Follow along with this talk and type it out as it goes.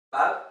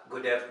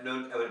Good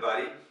afternoon,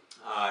 everybody.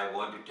 I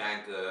want to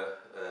thank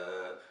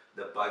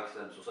the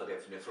Pakistan Society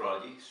of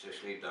Nephrology,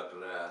 especially Dr.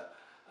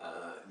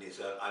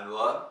 Nizar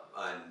Anwar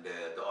and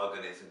the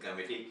organizing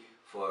committee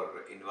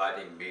for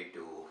inviting me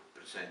to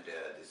present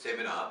the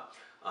seminar.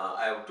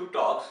 I have two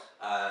talks.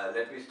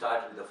 Let me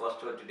start with the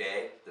first one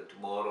today. The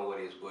tomorrow one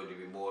is going to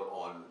be more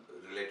on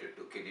related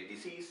to kidney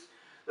disease.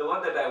 The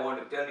one that I want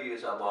to tell you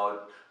is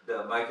about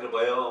the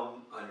microbiome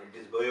and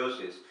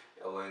dysbiosis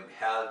in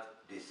health,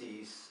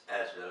 disease,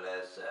 as well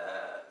as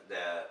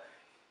the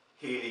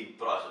healing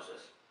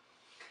processes.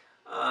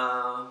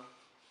 Uh,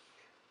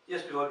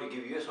 just want to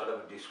give you a sort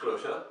of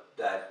disclosure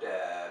that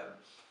I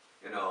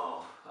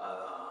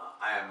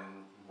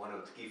am one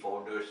of the key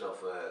founders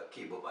of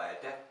Kibow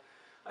Biotech.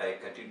 I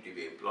continue to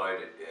be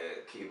employed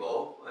at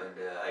Kibow, and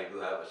I do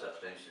have a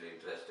substantial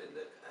interest in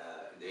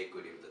the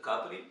equity of the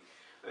company.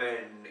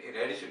 And in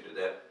addition to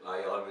that,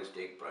 I always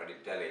take pride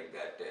in telling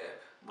that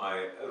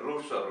my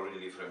roots are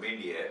originally from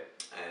India,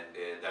 and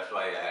that's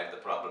why I had the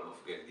problem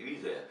of getting the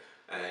visa,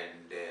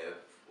 and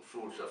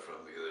fruits are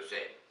from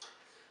USA.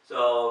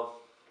 So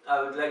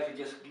I would like to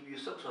just give you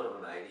some sort of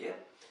an idea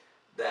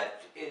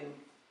that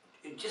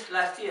in just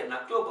last year in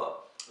October,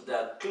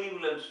 the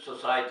Cleveland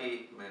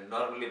Society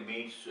normally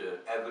meets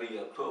every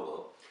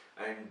October,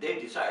 and they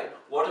decide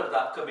what are the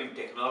upcoming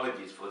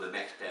technologies for the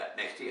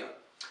next year.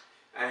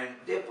 And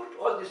they put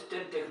all these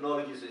 10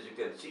 technologies, as you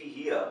can see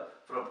here,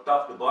 from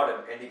top to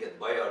bottom, ending at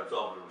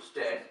bioabsorbable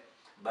stents.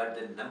 But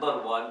the number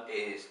one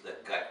is the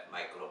gut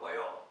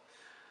microbiome.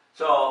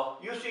 So,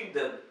 using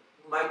the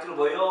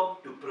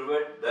microbiome to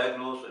prevent,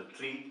 diagnose, and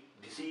treat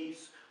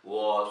disease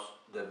was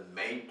the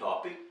main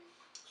topic.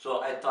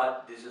 So, I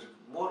thought this is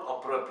more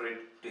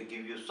appropriate to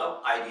give you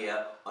some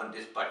idea on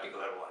this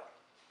particular one.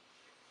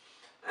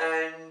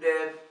 And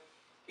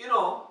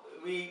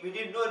we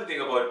didn't know anything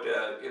about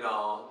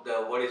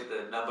what is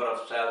the number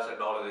of cells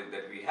and all of it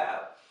that we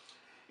have.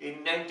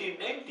 In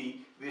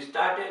 1990, we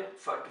started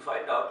to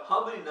find out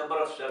how many number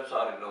of cells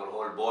are in our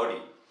whole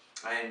body,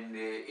 and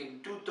in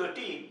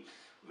 2013,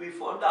 we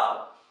found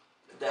out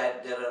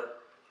that there are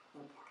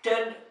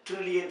 10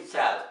 trillion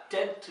cells.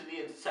 10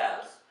 trillion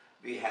cells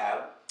we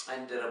have,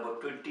 and there are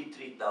about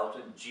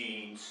 23,000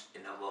 genes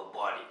in our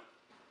body.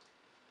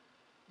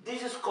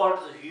 This is called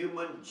the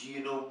Human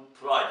Genome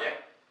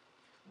Project.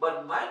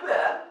 But mind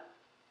well,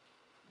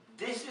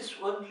 this is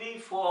only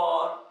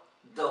for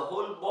the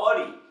whole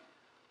body.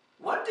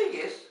 One thing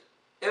is,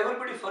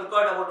 everybody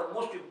forgot about the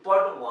most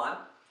important one,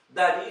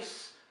 that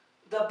is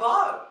the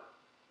bowel.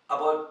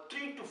 About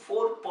 3 to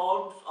 4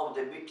 pounds of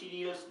the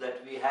materials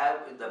that we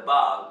have in the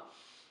bowel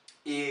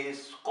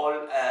is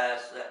called as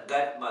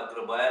gut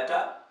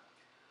microbiota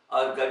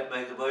or gut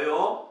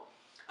microbiome,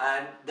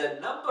 and the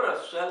number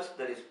of cells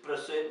that is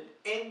present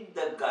in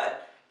the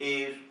gut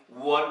is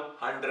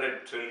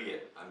 100 trillion.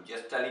 I'm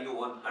just telling you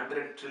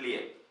 100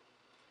 trillion.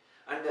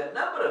 And the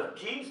number of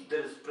genes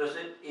that is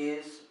present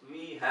is,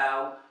 we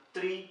have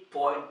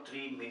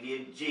 3.3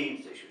 million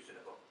genes, as you said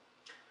about.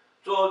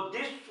 So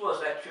this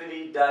was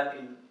actually done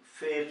in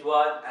phase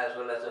 1 as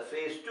well as a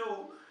phase 2,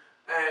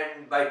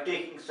 and by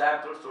taking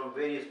samples from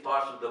various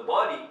parts of the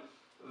body,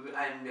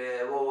 and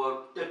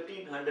over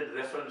 1300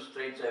 reference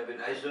strains have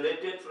been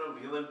isolated from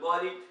human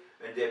body,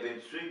 and they have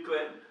been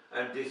sequenced,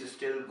 and this is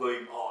still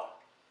going on.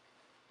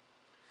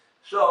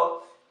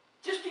 So,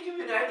 just to give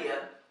you an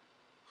idea,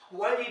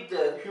 why did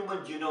the human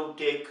genome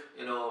take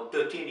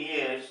 13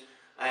 years,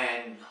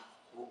 and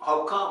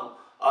how come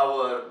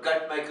our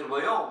gut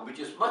microbiome, which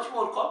is much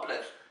more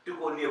complex,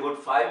 took only about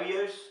 5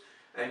 years?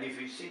 And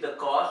if you see the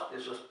cost,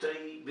 this was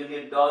 $3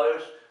 billion,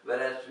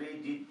 whereas we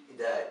did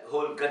the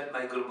whole gut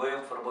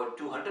microbiome for about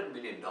 $200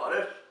 million.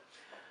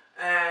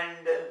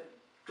 And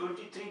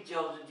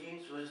 23,000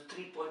 genes was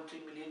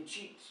 3.3 million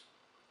genes.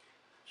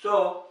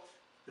 So,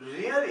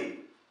 really,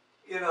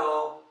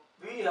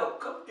 we have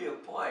come to a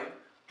point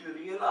to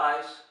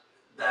realize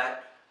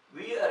that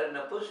we are in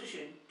a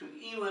position to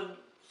even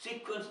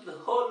sequence the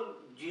whole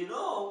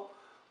genome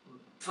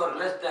for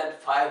less than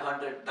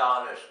 $500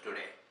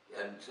 today.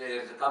 And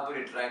there's a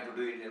company trying to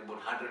do it in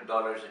about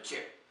 $100 a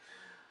chip.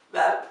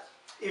 Well,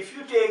 if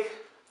you take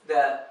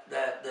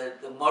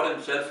the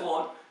modern cell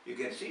phone, you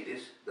can see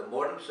this. The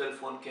modern cell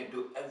phone can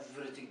do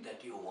everything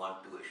that you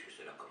want to, as you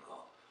said, Uncle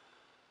Kong.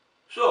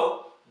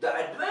 So, the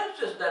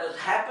advances that has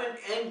happened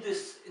in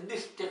this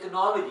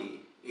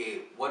technology,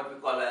 what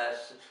we call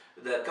as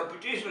the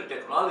computational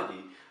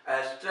technology,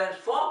 has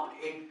transformed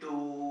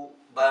into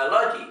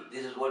biology.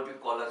 This is what we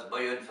call as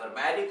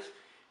bioinformatics.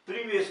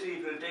 Previously,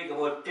 it will take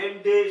about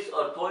 10 days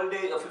or 12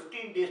 days or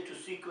 15 days to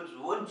sequence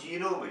one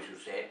genome, as you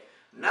said.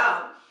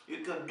 Now, you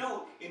can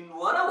do in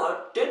 1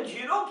 hour 10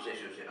 genomes, as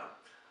you said.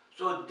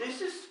 So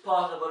this is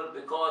possible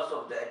because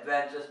of the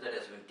advances that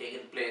has been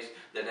taken place,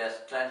 that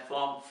has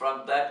transformed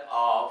from that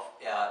of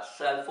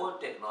cell phone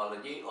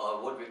technology,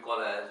 or what we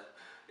call as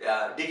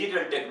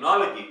digital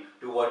technology,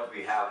 to what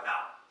we have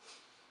now.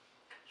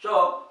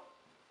 So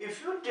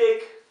if you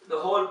take the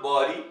whole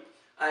body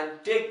and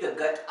take the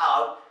gut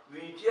out,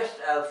 we just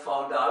have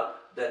found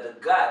out that the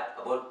gut,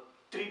 about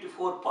 3 to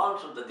 4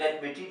 pounds of the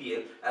gut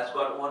material has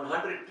got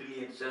 100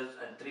 trillion cells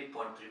and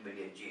 3.3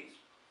 million genes.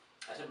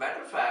 As a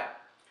matter of fact,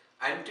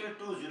 until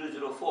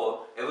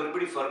 2004,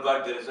 everybody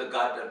forgot there is a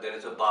gut and there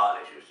is a bowel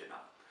issues, you know.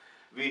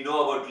 We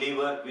know about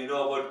liver, we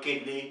know about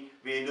kidney,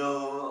 we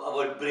know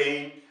about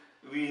brain,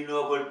 we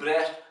know about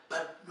breast,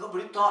 but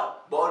nobody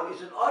thought bowel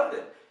is an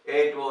organ.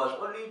 It was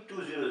only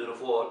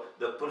 2004,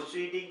 the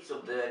proceedings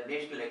of the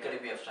National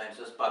Academy of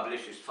Sciences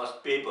published its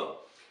first paper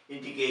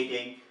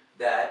indicating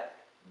that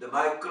the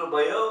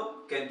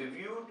microbiome can be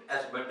viewed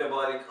as a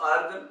metabolic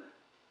organ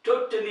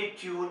totally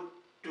tuned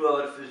to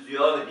our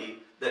physiology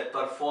that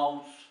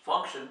performs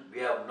function we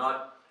have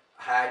not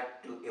had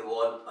to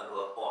evolve on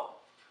our own.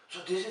 So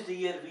this is the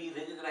year we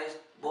recognize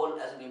bone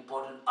as an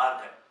important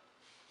organ.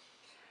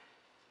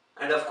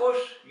 And of course,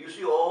 you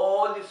see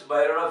all this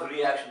myriad of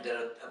reactions. There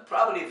are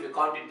probably, if you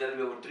count it, there will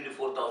be over 3 to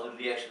 4,000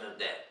 reactions are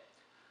there.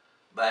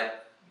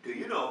 But do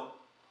you know,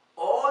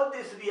 all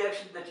these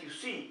reactions that you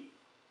see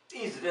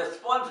is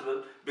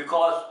responsible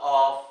because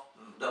of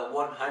the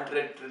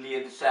 100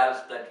 trillion cells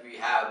that we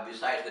have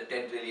besides the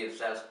 10 trillion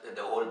cells in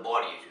the whole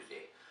body, as you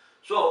say.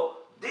 So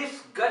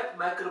this gut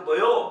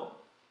microbiome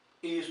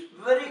is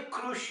very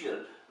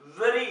crucial,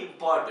 very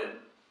important,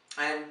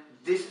 and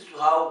this is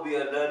how we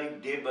are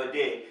learning day by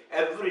day.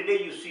 Every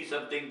day you see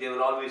something, they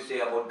will always say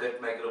about gut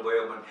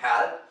microbiome and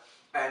health,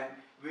 and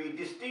we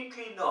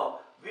distinctly know,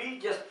 we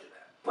just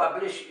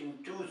published in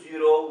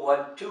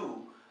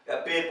 2012 a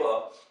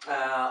paper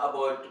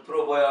about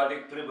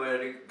probiotic,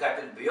 prebiotic, gut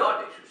and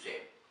beyond, I should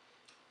say.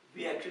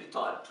 We actually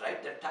thought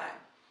right that time,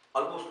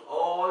 almost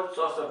all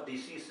sorts of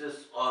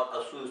diseases are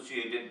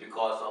associated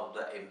because of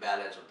the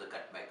imbalance of the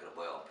gut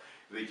microbiome,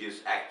 which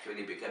is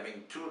actually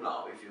becoming true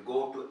now. If you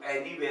go to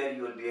anywhere,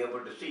 you will be able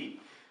to see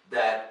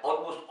that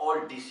almost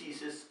all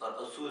diseases are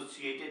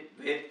associated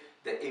with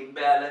the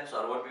imbalance,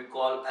 or what we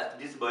call as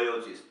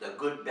dysbiosis, the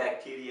good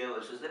bacteria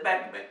versus the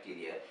bad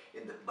bacteria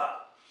in the bowel.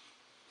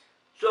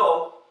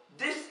 So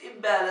this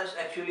imbalance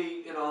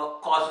actually,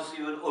 causes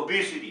even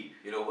obesity.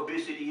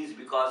 Obesity is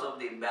because of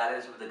the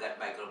imbalance of the gut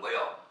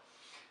microbiome.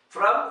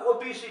 From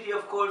obesity,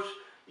 of course,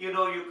 you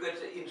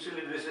get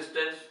insulin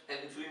resistance, and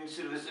if you're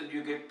insulin resistant,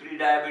 you get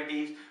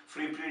pre-diabetes.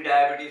 From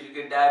pre-diabetes, you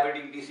get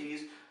diabetic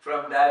disease.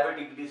 From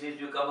diabetic disease,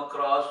 you come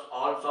across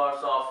all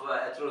sorts of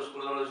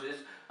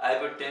atherosclerosis,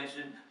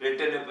 hypertension,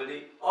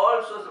 retinopathy,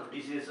 all sorts of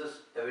diseases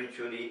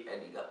eventually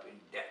ending up in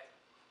death.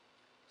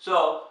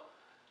 So,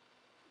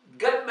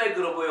 gut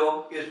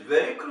microbiome is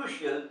very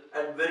crucial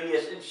and very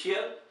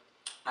essential,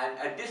 and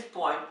at this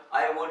point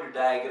I want to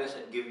digress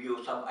and give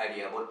you some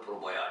idea about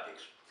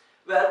probiotics.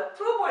 Well,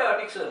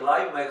 probiotics are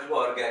live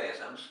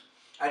microorganisms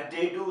and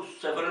they do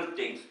several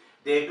things.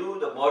 They do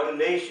the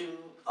modulation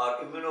or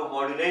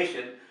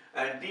immunomodulation,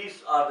 and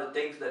these are the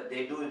things that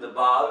they do in the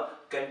bowel: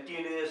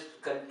 continuous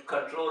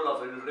control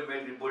of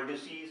inflammatory bowel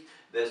disease,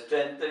 the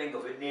strengthening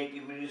of innate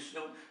immune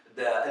system,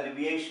 the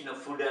alleviation of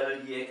food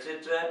allergy,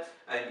 etc.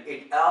 And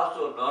it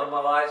also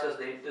normalizes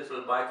the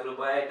intestinal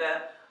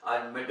microbiota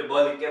and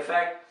metabolic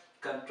effect,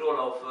 control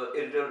of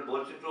irritable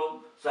bowel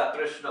syndrome,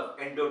 suppression of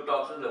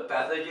endotoxins or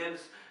pathogens,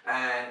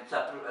 and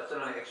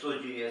suppression of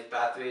exogenous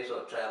pathways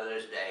or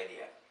traveler's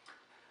diarrhea.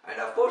 And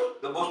of course,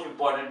 the most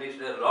important is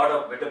a lot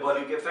of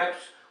metabolic effects: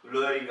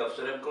 lowering of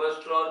serum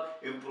cholesterol,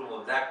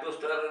 improvement of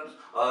lactose tolerance,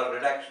 or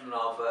reduction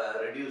of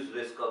reduced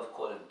risk of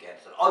colon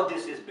cancer. All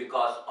this is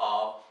because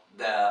of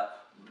the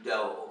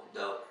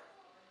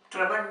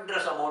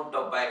tremendous amount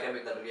of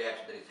biochemical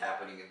reaction that is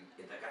happening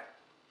in the gut.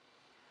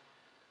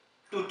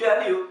 To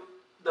tell you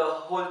the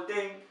whole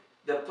thing,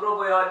 the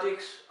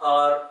probiotics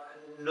are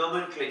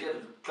nomenclature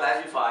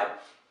classified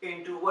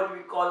into what we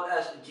call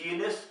as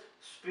genus,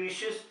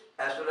 species,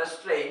 as well as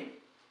strain.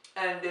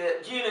 And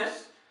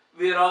genus,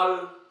 we are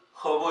all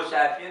Homo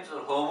sapiens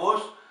or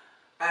homos,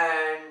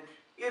 and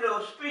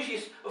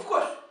species, of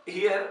course,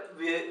 here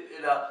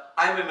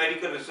I'm a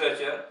medical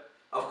researcher.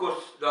 Of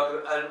course,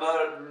 Dr.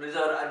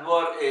 Nizar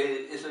Anwar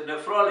is a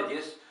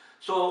nephrologist.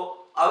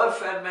 So our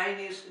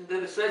family is in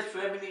the research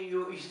family,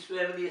 his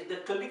family is the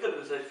clinical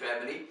research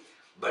family.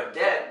 But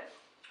then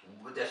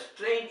the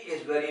strain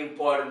is very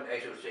important, I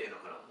should say.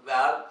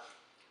 Well,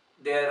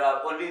 there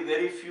are only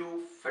very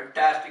few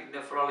fantastic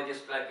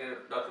nephrologists like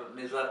Dr.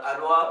 Nizar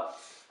Anwar,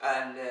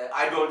 and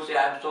I don't say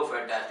I'm so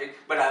fantastic,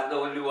 but I'm the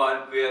only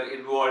one who are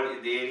involved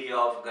in the area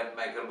of gut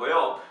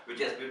microbiome, which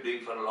has been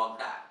doing for a long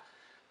time.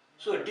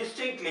 So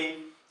distinctly,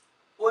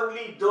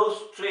 only those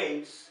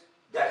strains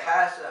that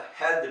has a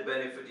health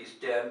benefit is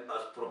termed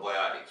as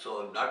probiotics.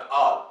 So not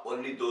all,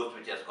 only those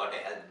which has got a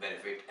health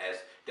benefit as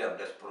termed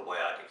as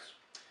probiotics.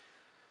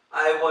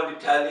 I want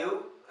to tell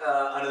you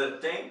another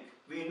thing.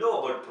 We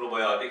know about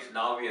probiotics.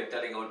 Now we are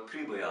telling about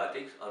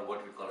prebiotics, or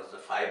what we call as the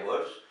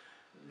fibers.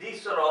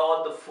 These are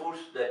all the foods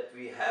that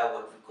we have,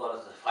 what we call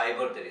as the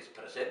fiber that is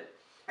present.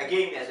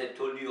 Again, as I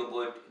told you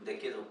about in the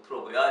case of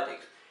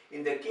probiotics,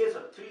 in the case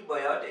of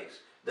prebiotics,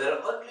 there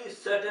are only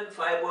certain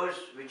fibers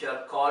which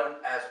are called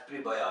as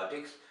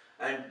prebiotics,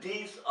 and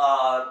these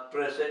are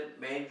present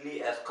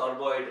mainly as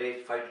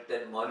carbohydrates, 5 to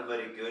 10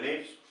 monomeric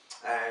units,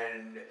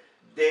 and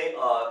They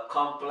are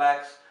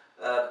complex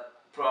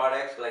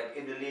products like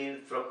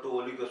inulin,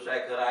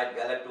 fructooligosaccharides,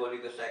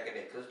 galactooligosaccharides,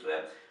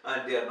 etc.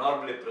 And they are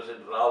normally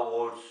present in raw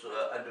oats,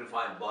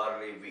 unrefined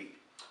barley, wheat.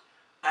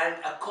 And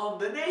a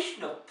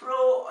combination of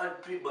pro and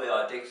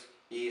prebiotics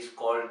is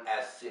called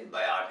as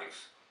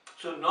symbiotics.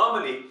 So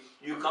normally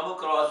you come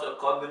across a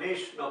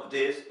combination of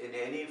this in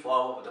any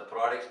form of the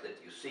products that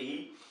you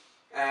see,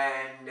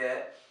 and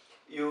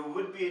you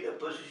would be in a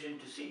position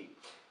to see.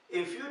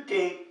 If you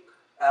take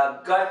a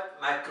gut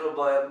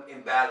microbiome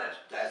imbalance,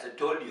 as I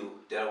told you,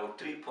 there are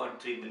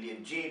 3.3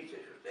 million genes, I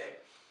should say,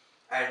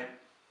 and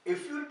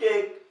if you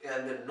take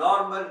the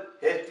normal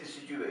healthy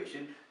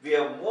situation, we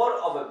have more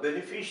of a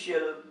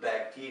beneficial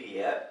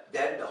bacteria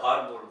than the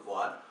harmful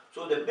one.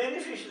 So the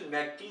beneficial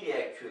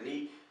bacteria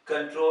actually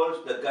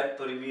controls the gut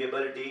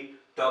permeability,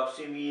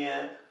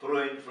 toxemia,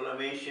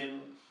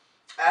 pro-inflammation,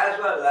 as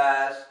well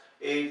as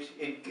it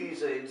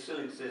increases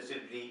insulin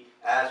sensitivity,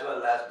 as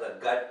well as the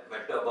gut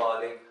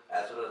metabolic,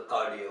 as well as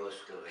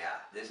cardiovascular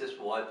health. This is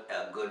what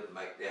a good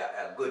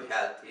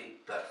healthy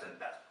person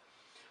does.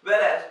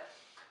 Whereas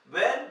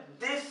when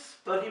this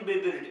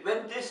permeability,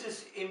 when this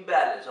is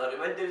imbalanced, or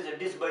when there is a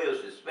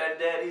dysbiosis, when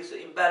there is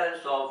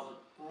imbalance of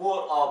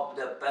more of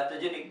the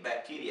pathogenic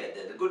bacteria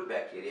than the good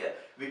bacteria,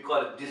 we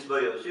call it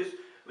dysbiosis.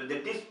 When the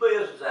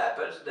dysbiosis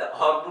happens, the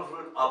harmful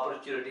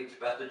opportunistic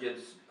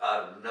pathogens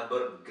are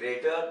number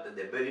greater than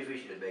the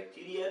beneficial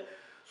bacteria.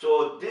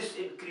 So this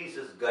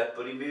increases gut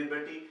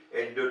permeability,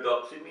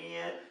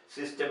 endotoxemia,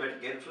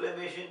 systemic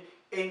inflammation,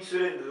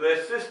 insulin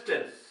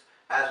resistance,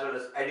 as well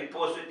as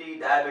adiposity,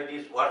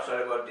 diabetes,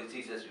 whatsoever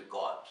diseases we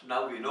call. So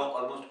now we know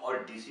almost all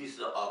diseases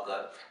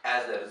occur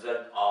as a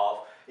result of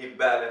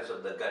imbalance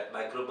of the gut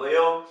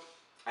microbiome.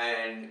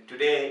 And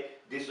today,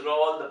 these are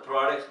all the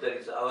products that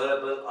is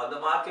available on the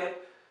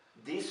market.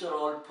 These are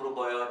all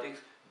probiotics.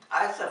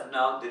 As of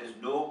now, there is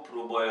no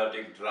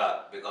probiotic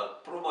drug because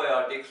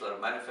probiotics are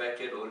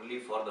manufactured only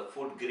for the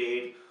food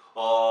grade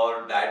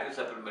or dietary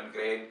supplement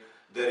grade.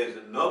 There is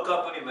no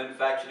company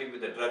manufacturing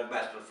with a drug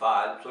master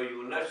file, so you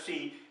will not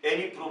see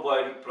any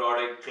probiotic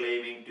product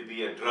claiming to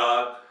be a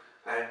drug,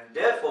 and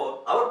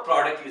therefore our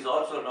product is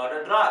also not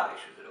a drug.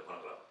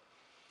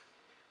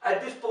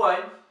 At this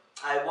point,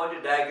 I want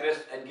to digress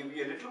and give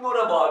you a little more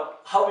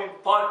about how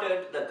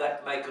important the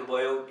gut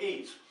microbiome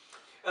is.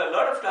 A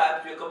lot of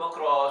times you come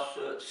across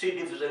C.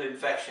 difficile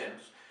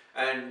infections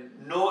and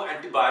no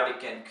antibiotic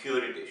can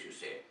cure it, as you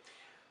say.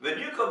 When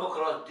you come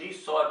across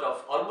these sort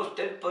of, almost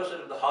 10%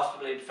 of the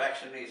hospital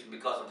infection is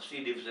because of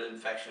C. difficile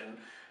infection,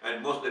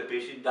 and most of the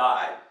patients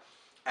die.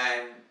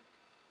 And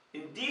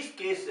in these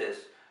cases,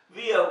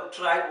 we have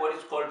tried what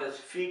is called as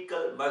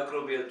fecal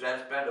microbial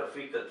transplant or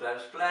fecal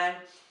transplant.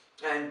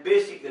 And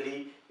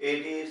basically,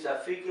 it is a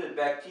fecal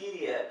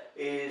bacteria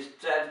is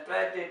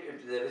transplanted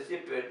into the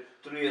recipient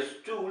through a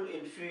stool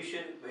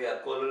infusion via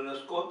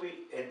colonoscopy,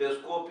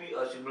 endoscopy,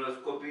 or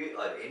simuloscopy,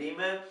 or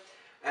enema.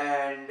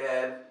 And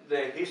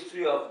the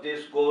history of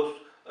this goes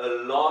a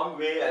long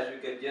way, as you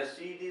can just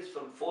see this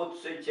from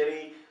 4th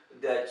century,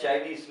 the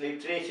Chinese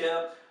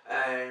literature,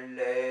 and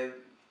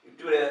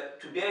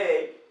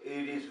today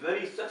it is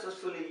very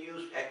successfully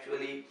used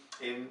actually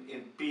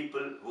in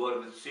people who are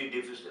with C.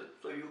 difficile.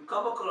 So you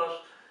come across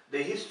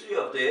the history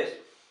of this,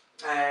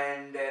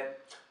 and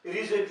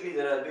recently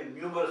there have been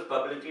numerous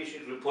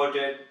publications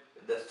reported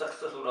the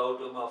successful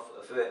outcome of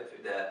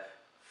the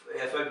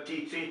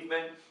FMT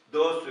treatment,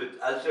 those with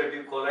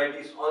ulcerative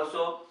colitis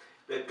also.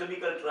 The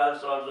clinical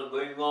trials are also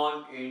going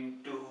on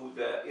into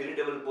the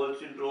irritable bowel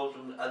syndrome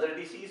and other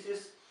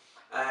diseases,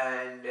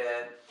 and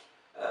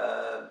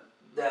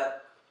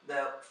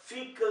the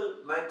fecal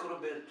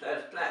microbial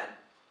transplant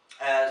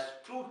has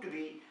proved to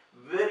be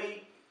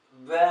very,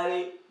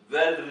 very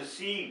well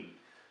received,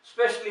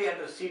 especially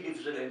under C.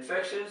 difficile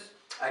infections.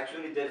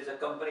 Actually, there is a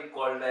company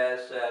called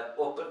as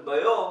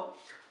Biennial,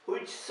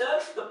 which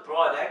sells the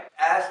product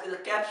as a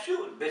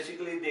capsule.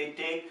 Basically, they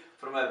take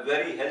from a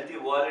very healthy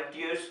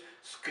volunteers,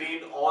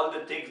 screen all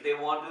the things they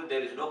want to,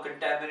 there is no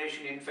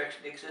contamination,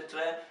 infection,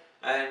 etc.,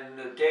 and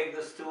take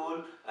the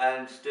stool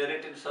and stir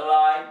it in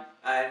saline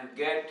and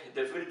get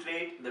the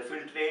filtrate. The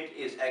filtrate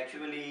is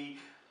actually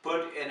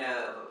put in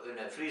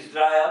a freeze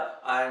dryer,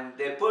 and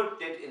they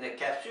put it in a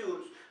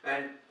capsules,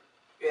 and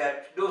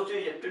at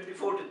dosage of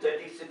 24 to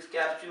 36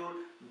 capsules,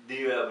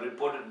 they have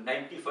reported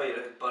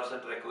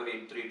 95% recovery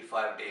in 3 to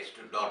 5 days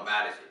to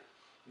normalcy.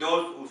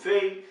 Those who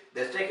fail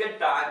the second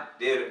time,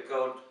 they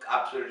recovered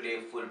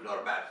absolutely full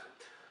normalcy.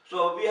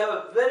 So we have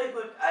a very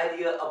good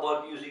idea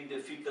about using the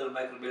fecal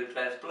microbial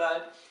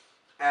transplant.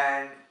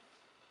 And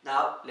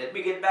now let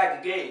me get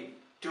back again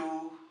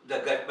to the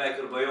gut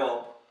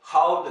microbiome,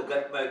 how the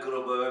gut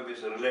microbiome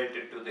is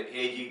related to the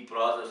aging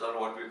process, or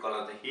what we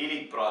call as the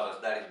healing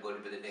process. That is going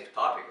to be the next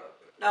topic.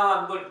 Now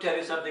I'm going to tell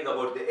you something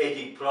about the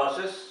aging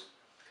process.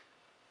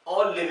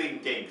 All living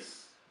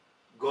things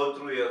go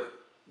through a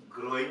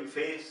growing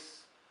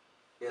phase,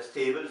 a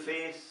stable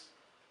phase,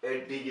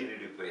 a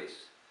degenerative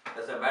phase.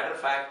 As a matter of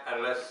fact,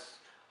 unless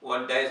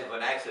one dies of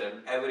an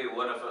accident, every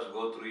one of us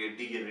go through a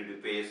degenerative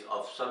phase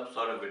of some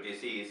sort of a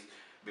disease,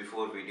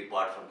 before we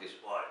depart from this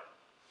world.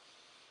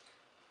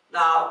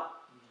 Now,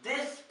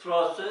 this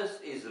process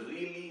is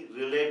really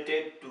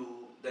related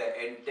to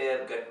the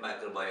entire gut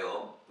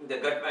microbiome. In the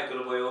gut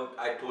microbiome,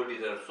 I told you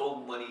there are so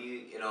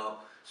many,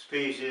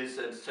 species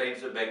and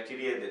strains of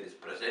bacteria that is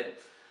present.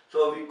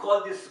 So we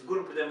call this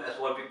group them as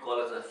what we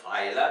call as a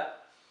phyla.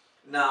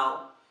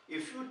 Now,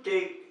 if you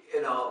take,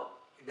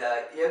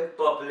 the young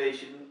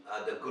population,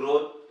 the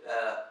growth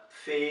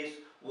phase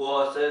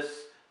versus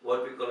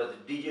what we call as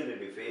the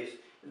degenerative phase.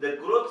 In the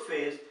growth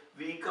phase,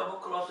 we come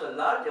across a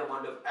large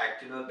amount of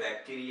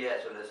actinobacteria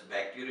as well as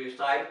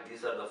bacteriocytes.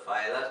 These are the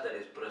phyla that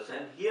is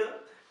present here.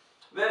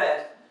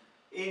 Whereas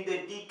in the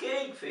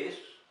decaying phase,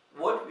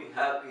 what we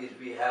have is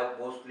we have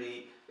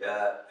mostly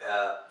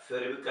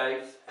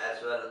firmicutes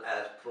as well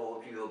as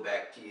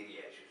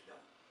proteobacteria.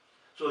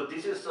 So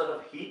this is sort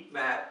of heat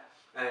map,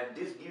 and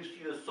this gives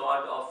you a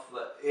sort of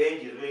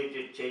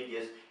age-related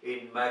changes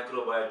in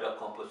microbiota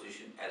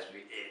composition as we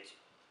age.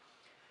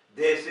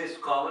 This is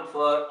common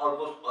for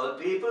almost all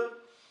people,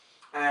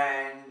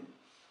 and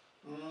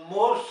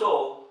more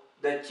so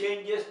the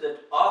changes that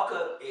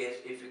occur is,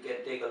 if you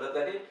can take a look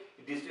at it,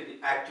 it is the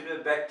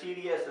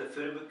actinobacteria, the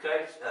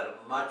firmicutes are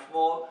much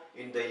more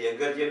in the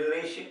younger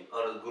generation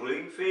or the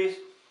growing phase,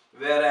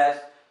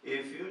 whereas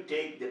if you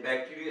take the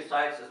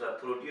bacteriocytes as a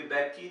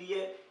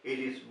proteobacteria, it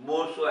is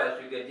more so,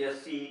 as you can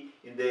just see,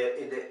 in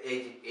the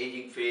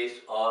aging phase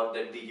or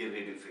the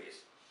degenerative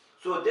phase.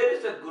 So there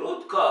is a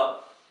growth curve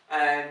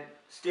and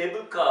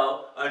stable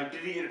curve and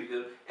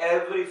degenerative.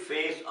 Every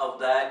phase of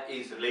that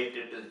is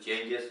related to the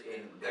changes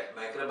in gut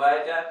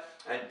microbiota,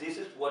 and this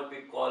is what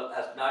we call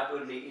as not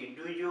only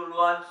individual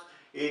ones,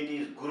 it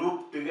is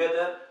grouped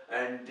together,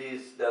 and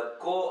the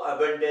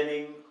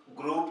co-abandoning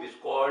group is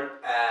called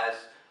as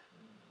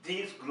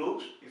these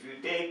groups. If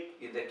you take,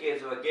 in the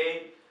case of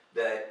again,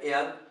 the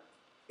young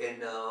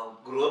in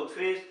growth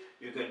phase,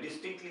 you can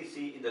distinctly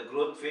see in the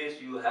growth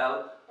phase you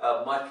have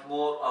much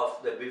more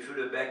of the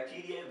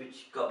bifidobacteria,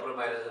 which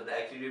compromises the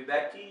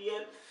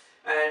actinobacteria,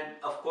 and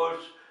of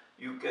course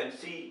you can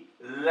see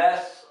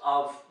less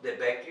of the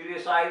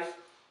bacteriocytes,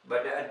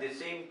 but at the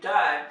same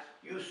time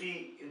you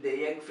see in the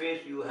young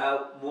phase you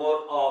have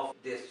more of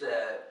this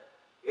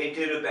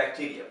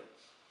enterobacterium.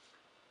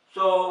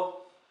 So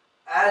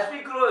as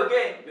we grow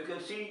again, you can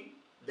see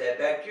the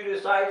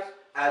bacteriocytes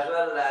as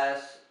well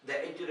as the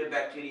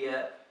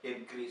enterobacteria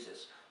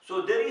increases.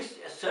 So there is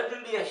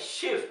certainly a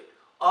shift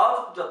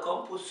of the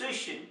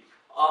composition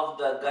of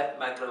the gut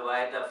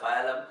microbiota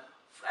phylum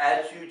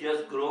as you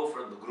just grow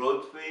from the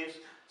growth phase,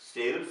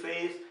 stable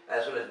phase,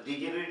 as well as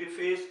degenerative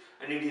phase,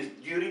 and it is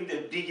during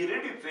the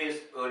degenerative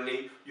phase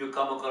only you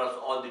come across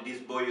all the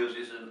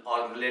dysbiosis and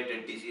all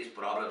related disease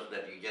problems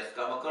that you just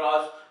come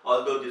across,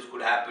 although this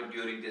could happen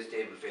during the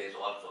stable phase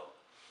also.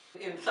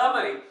 In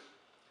summary,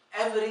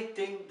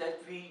 everything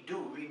that we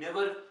do, we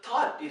never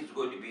thought is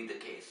going to be the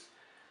case.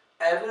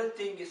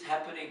 Everything is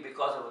happening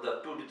because of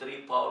the 2 to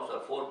 3 pounds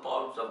or 4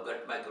 pounds of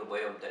gut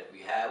microbiome that we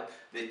have.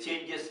 The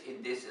changes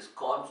in this is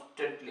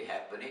constantly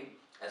happening.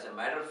 As a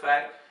matter of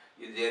fact,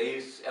 there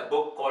is a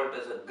book called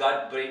as a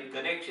gut-brain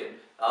connection.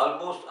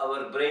 Almost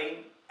our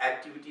brain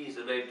activity is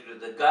related to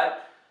the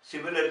gut.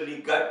 Similarly,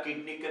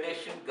 gut-kidney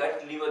connection,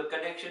 gut-liver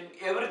connection,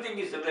 everything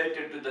is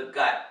related to the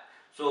gut.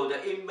 So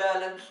the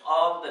imbalance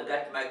of the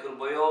gut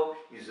microbiome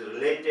is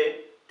related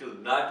to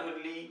not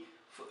only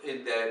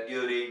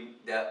during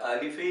the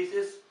early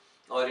phases,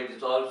 or it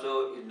is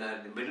also in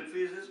the middle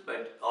phases,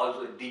 but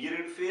also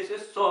degenerative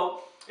phases.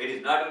 So it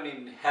is not only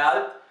in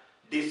health,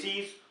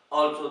 disease,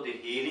 also the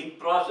healing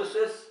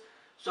processes.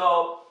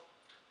 So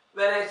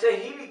when I say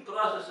healing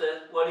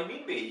processes, what do you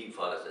mean by aging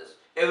process?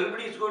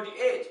 Everybody is going to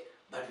age,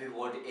 but we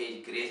want to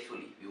age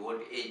gracefully. We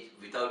want to age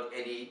without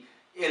any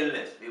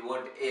illness. We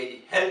want to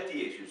age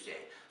healthy, as you say.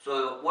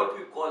 So what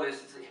we call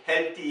as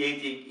healthy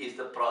aging is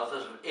the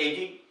process of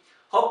aging.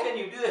 How can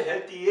you do a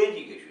healthy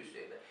aging, as you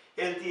say?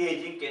 Healthy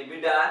aging can be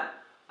done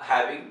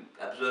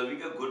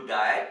observing a good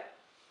diet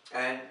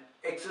and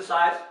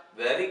exercise.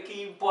 Very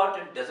key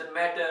important, doesn't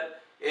matter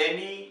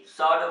any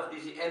sort of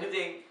disease,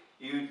 anything,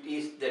 it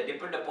is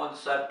depend upon the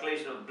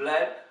circulation of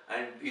blood,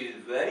 and it is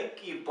very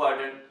key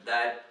important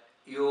that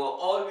you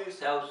always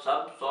have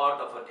some sort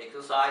of an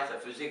exercise, a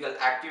physical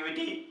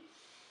activity,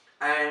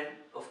 and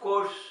of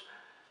course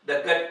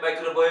the gut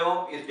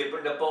microbiome is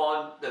depend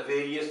upon the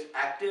various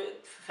active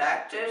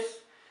factors,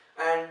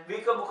 and we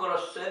come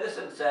across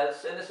senescent cells.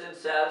 Senescent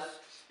cells,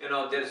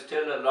 there is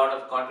still a lot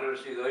of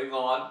controversy going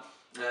on.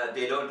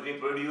 They don't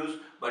reproduce,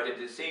 but at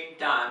the same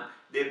time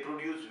they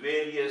produce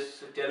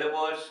various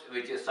telomeres,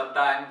 which is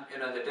sometimes,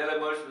 the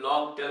telomeres,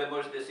 long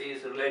telomeres, they say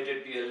is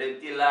related to a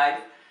lengthy life,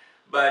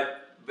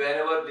 but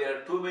wherever there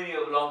are too many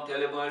of long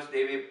telomeres,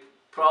 they will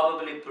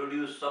probably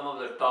produce some of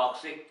the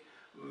toxic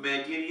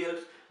materials,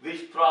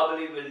 which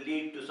probably will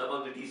lead to some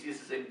of the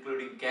diseases,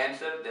 including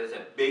cancer. There's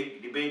a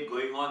big debate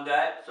going on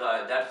that,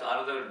 so that's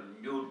another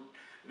new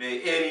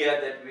area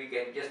that we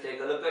can just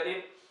take a look at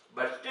it.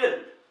 But still,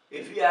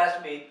 if you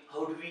ask me,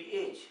 how do we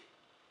age?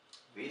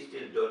 We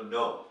still don't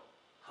know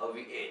how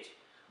we age.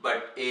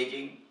 But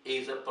aging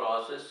is a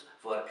process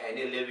for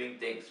any living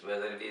things,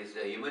 whether it is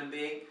a human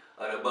being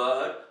or a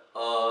bird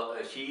or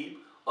a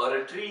sheep or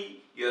a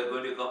tree. You are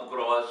going to come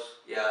across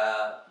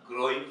a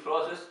growing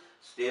process,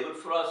 stable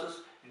process,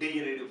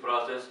 degenerative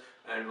process,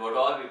 and what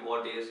all we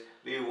want is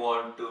we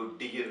want to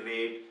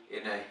degenerate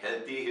in a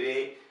healthy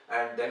way,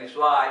 and that is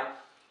why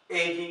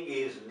aging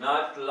is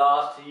not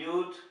lost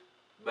youth,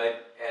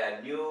 but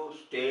a new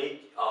stage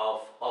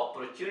of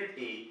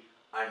opportunity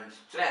and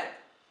strength.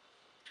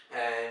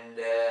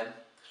 And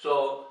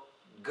so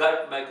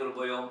gut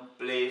microbiome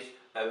plays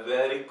a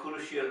very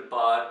crucial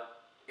part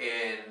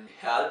in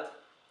health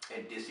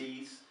and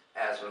disease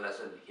as well as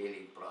in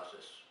healing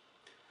process.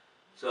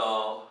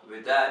 So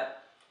with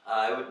that,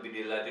 I would be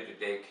delighted to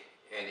take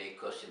any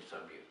questions from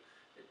you.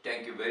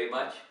 Thank you very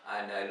much,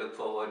 and I look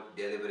forward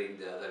to delivering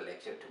the other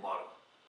lecture tomorrow.